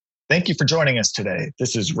Thank you for joining us today.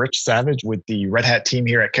 This is Rich Savage with the Red Hat team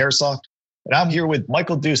here at Caresoft. And I'm here with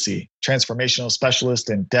Michael Ducey, Transformational Specialist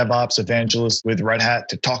and DevOps Evangelist with Red Hat,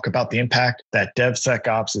 to talk about the impact that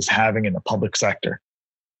DevSecOps is having in the public sector.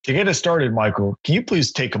 To get us started, Michael, can you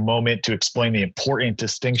please take a moment to explain the important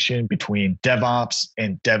distinction between DevOps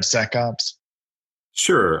and DevSecOps?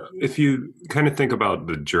 Sure. If you kind of think about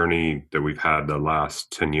the journey that we've had the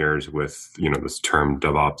last 10 years with, this term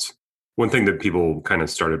DevOps, one thing that people kind of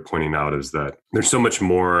started pointing out is that there's so much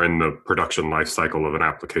more in the production lifecycle of an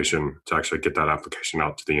application to actually get that application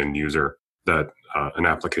out to the end user that an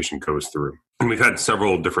application goes through. And we've had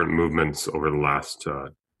several different movements over the last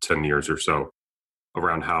 10 years or so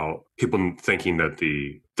around how people thinking that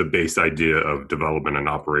the base idea of development and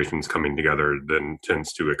operations coming together then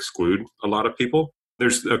tends to exclude a lot of people.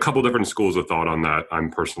 There's a couple different schools of thought on that.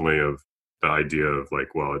 I'm personally of the idea of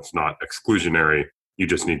it's not exclusionary. You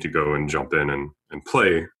just need to go and jump in and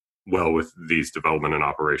play well with these development and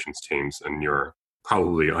operations teams, and you're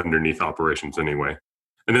probably underneath operations anyway.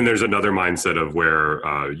 And then there's another mindset of where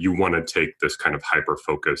you want to take this kind of hyper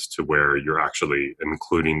focus to where you're actually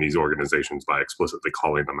including these organizations by explicitly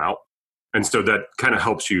calling them out. And so that kind of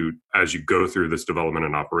helps you as you go through this development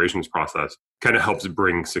and operations process, kind of helps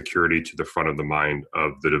bring security to the front of the mind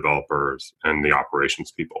of the developers and the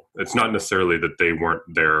operations people. It's not necessarily that they weren't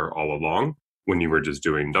there all along when you were just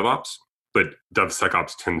doing DevOps, but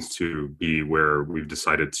DevSecOps tends to be where we've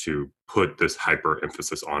decided to put this hyper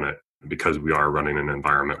emphasis on it because we are running an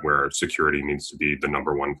environment where security needs to be the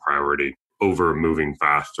number one priority over moving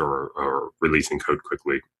fast or releasing code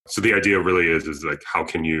quickly. So the idea really is how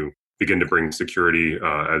can you begin to bring security,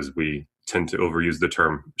 as we tend to overuse the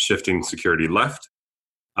term, shifting security left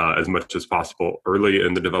as much as possible early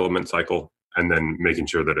in the development cycle, and then making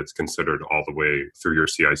sure that it's considered all the way through your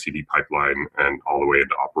CI/CD pipeline and all the way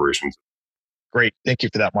into operations. Great. Thank you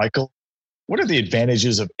for that, Michael. What are the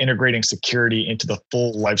advantages of integrating security into the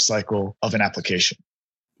full lifecycle of an application?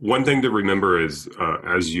 One thing to remember is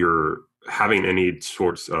as you're having any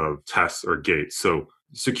sorts of tests or gates, so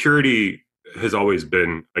security has always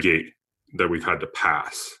been a gate that we've had to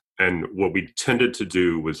pass. And what we tended to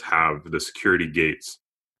do was have the security gates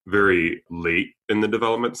very late in the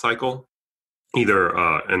development cycle, either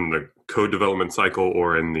in the code development cycle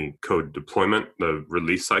or in the code deployment, the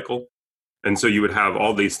release cycle. And so you would have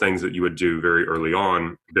all these things that you would do very early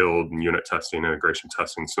on, build, unit testing, integration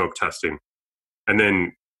testing, smoke testing, and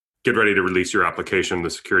then get ready to release your application. The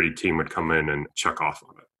security team would come in and check off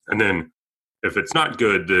on it. And then if it's not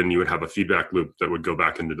good, then you would have a feedback loop that would go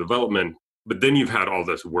back into development. But then you've had all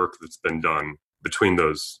this work that's been done between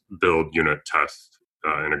those build, unit, test,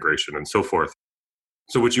 integration, and so forth.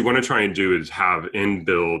 So what you want to try and do is have in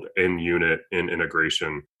build, in unit, in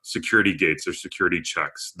integration, security gates or security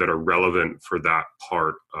checks that are relevant for that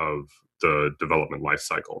part of the development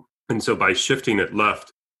lifecycle. And so by shifting it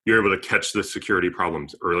left, you're able to catch the security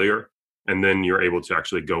problems earlier, and then you're able to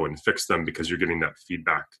actually go and fix them because you're getting that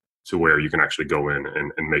feedback to where you can actually go in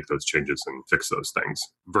and make those changes and fix those things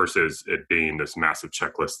versus it being this massive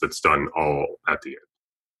checklist that's done all at the end.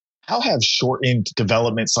 How have shortened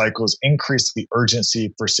development cycles increased the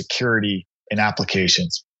urgency for security in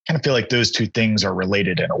applications? I kind of feel like those two things are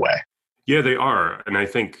related in a way. Yeah, they are. And I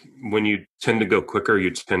think when you tend to go quicker,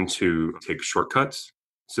 you tend to take shortcuts.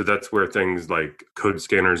 So that's where things like code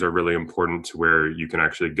scanners are really important, to where you can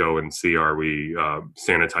actually go and see, are we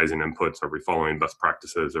sanitizing inputs? Are we following best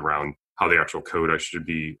practices around how the actual code I should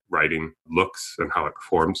be writing looks and how it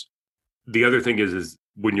performs? The other thing is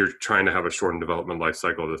when you're trying to have a shortened development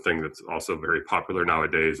lifecycle, the thing that's also very popular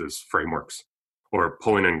nowadays is frameworks or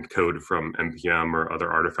pulling in code from NPM or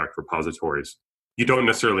other artifact repositories. You don't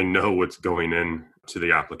necessarily know what's going in to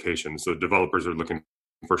the application. So developers are looking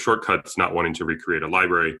for shortcuts, not wanting to recreate a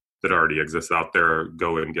library that already exists out there,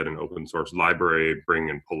 go and get an open source library, bring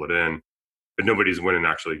and pull it in. But nobody's went and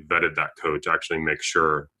actually vetted that code to actually make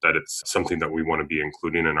sure that it's something that we want to be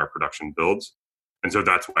including in our production builds. And so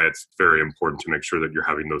that's why it's very important to make sure that you're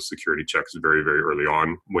having those security checks very, very early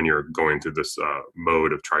on when you're going through this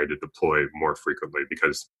mode of trying to deploy more frequently,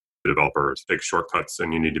 because the developers take shortcuts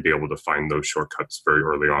and you need to be able to find those shortcuts very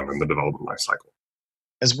early on in the development lifecycle.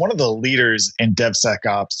 As one of the leaders in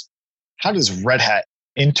DevSecOps, how does Red Hat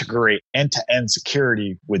integrate end-to-end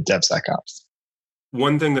security with DevSecOps?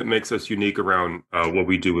 One thing that makes us unique around what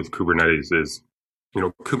we do with Kubernetes is,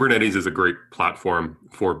 Kubernetes is a great platform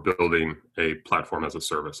for building a platform as a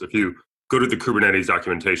service. If you go to the Kubernetes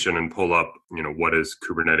documentation and pull up, what is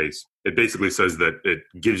Kubernetes, it basically says that it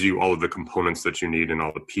gives you all of the components that you need and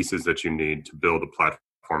all the pieces that you need to build a platform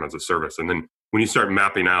platform as a service. And then when you start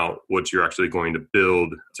mapping out what you're actually going to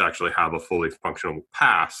build to actually have a fully functional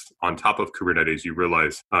PaaS on top of Kubernetes, you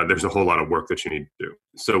realize there's a whole lot of work that you need to do.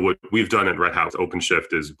 So what we've done at Red Hat with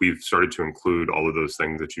OpenShift is we've started to include all of those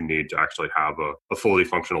things that you need to actually have a fully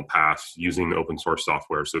functional PaaS using open source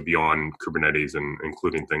software. So beyond Kubernetes and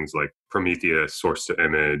including things like Prometheus, source to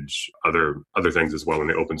image, other things as well in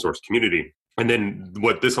the open source community. And then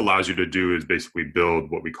what this allows you to do is basically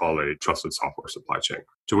build what we call a trusted software supply chain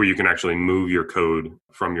to where you can actually move your code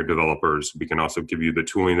from your developers. We can also give you the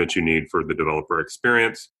tooling that you need for the developer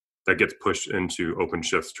experience that gets pushed into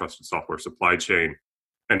OpenShift's trusted software supply chain.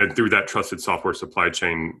 And then through that trusted software supply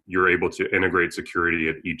chain, you're able to integrate security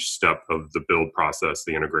at each step of the build process,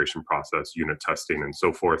 the integration process, unit testing, and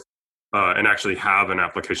so forth. And actually have an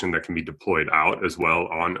application that can be deployed out as well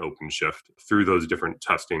on OpenShift through those different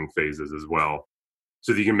testing phases as well.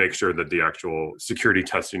 So that you can make sure that the actual security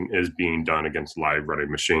testing is being done against live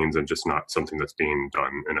running machines and just not something that's being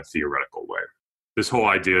done in a theoretical way. This whole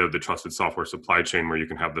idea of the trusted software supply chain where you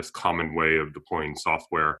can have this common way of deploying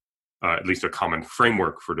software, at least a common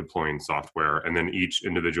framework for deploying software, and then each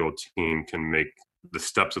individual team can make the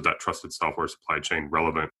steps of that trusted software supply chain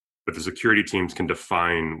relevant. But the security teams can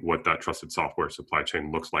define what that trusted software supply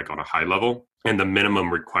chain looks like on a high level and the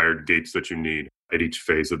minimum required gates that you need at each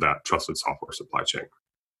phase of that trusted software supply chain.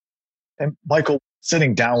 And Michael,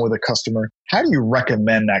 sitting down with a customer, how do you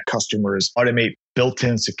recommend that customers automate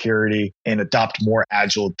built-in security and adopt more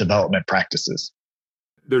agile development practices?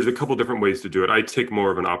 There's a couple different ways to do it. I take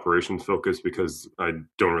more of an operations focus because I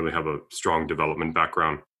don't really have a strong development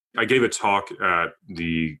background. I gave a talk at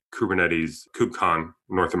the Kubernetes KubeCon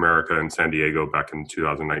North America in San Diego back in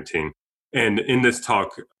 2019. And in this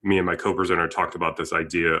talk, me and my co-presenter talked about this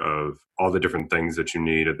idea of all the different things that you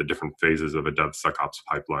need at the different phases of a DevSecOps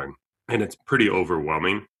pipeline. And it's pretty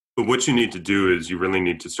overwhelming. But what you need to do is you really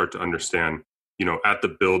need to start to understand, at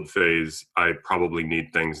the build phase, I probably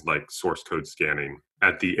need things like source code scanning.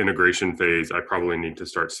 At the integration phase, I probably need to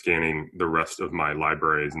start scanning the rest of my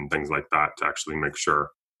libraries and things like that to actually make sure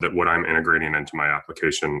that what I'm integrating into my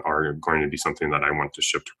application are going to be something that I want to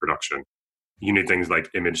ship to production. You need things like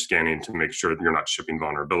image scanning to make sure that you're not shipping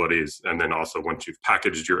vulnerabilities. And then also once you've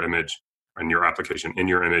packaged your image and your application in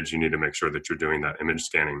your image, you need to make sure that you're doing that image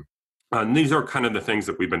scanning. And these are kind of the things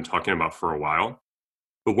that we've been talking about for a while.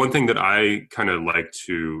 But one thing that I kind of like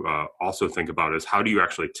to also think about is how do you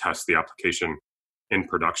actually test the application in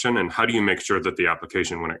production? And how do you make sure that the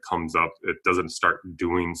application, when it comes up, it doesn't start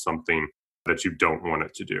doing something that you don't want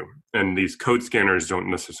it to do. And these code scanners don't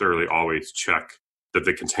necessarily always check that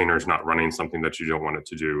the container is not running something that you don't want it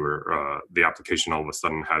to do, or the application all of a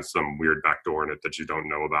sudden has some weird backdoor in it that you don't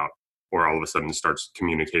know about, or all of a sudden starts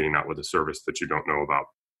communicating out with a service that you don't know about.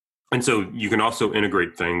 And so you can also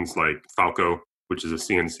integrate things like Falco, which is a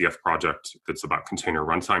CNCF project that's about container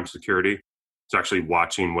runtime security. It's actually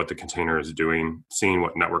watching what the container is doing, seeing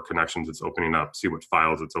what network connections it's opening up, see what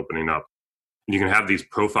files it's opening up. You can have these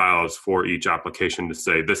profiles for each application to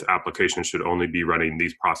say this application should only be running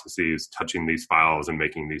these processes, touching these files, and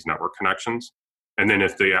making these network connections. And then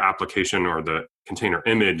if the application or the container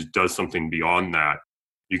image does something beyond that,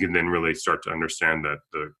 you can then really start to understand that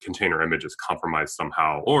the container image is compromised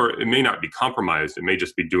somehow. Or it may not be compromised. It may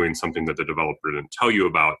just be doing something that the developer didn't tell you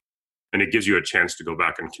about. And it gives you a chance to go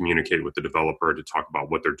back and communicate with the developer to talk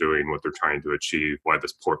about what they're doing, what they're trying to achieve, why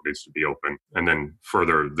this port needs to be open, and then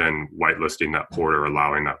further then whitelisting that port or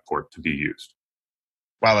allowing that port to be used.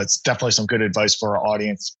 Wow, that's definitely some good advice for our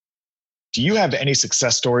audience. Do you have any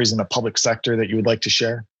success stories in the public sector that you would like to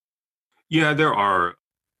share? Yeah, there are.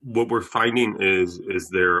 What we're finding is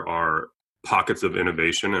there are pockets of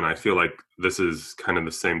innovation, and I feel like this is kind of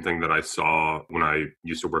the same thing that I saw when I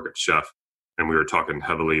used to work at Chef. And we were talking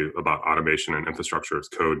heavily about automation and infrastructure as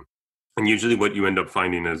code. And usually what you end up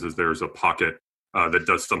finding is there's a pocket that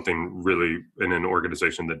does something really in an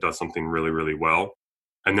organization that does something really, really well.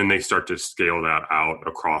 And then they start to scale that out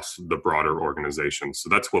across the broader organization. So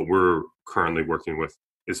that's what we're currently working with,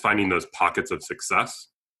 is finding those pockets of success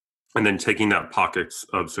and then taking that pockets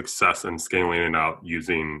of success and scaling it out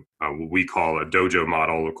using what we call a dojo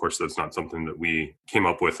model. Of course, that's not something that we came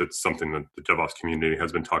up with. It's something that the DevOps community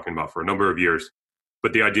has been talking about for a number of years.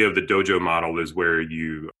 But the idea of the dojo model is where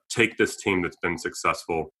you take this team that's been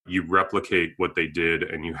successful, you replicate what they did,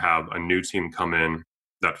 and you have a new team come in.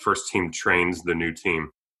 That first team trains the new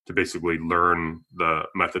team to basically learn the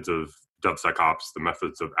methods of DevSecOps, the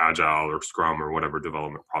methods of Agile or Scrum or whatever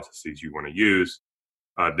development processes you want to use.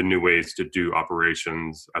 The new ways to do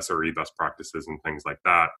operations, SRE best practices, and things like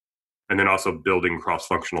that. And then also building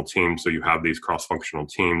cross-functional teams. So you have these cross-functional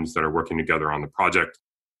teams that are working together on the project.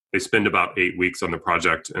 They spend about 8 weeks on the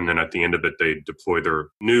project, and then at the end of it, they deploy their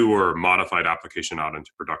new or modified application out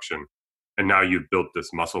into production. And now you've built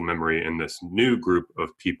this muscle memory in this new group of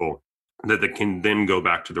people that they can then go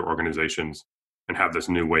back to their organizations and have this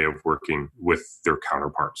new way of working with their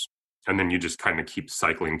counterparts. And then you just kind of keep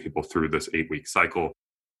cycling people through this 8-week cycle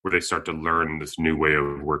where they start to learn this new way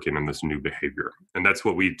of working and this new behavior. And that's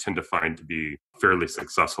what we tend to find to be fairly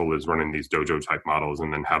successful, is running these dojo type models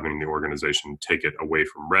and then having the organization take it away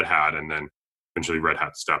from Red Hat. And then eventually Red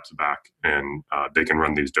Hat steps back and they can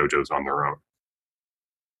run these dojos on their own.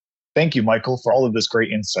 Thank you, Michael, for all of this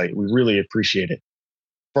great insight. We really appreciate it.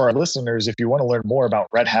 For our listeners, if you want to learn more about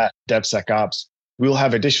Red Hat DevSecOps, we'll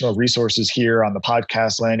have additional resources here on the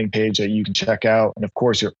podcast landing page that you can check out. And of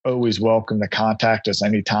course, you're always welcome to contact us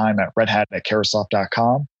anytime at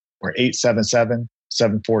redhat@carahsoft.com or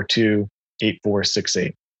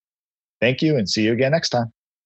 877-742-8468. Thank you, and see you again next time.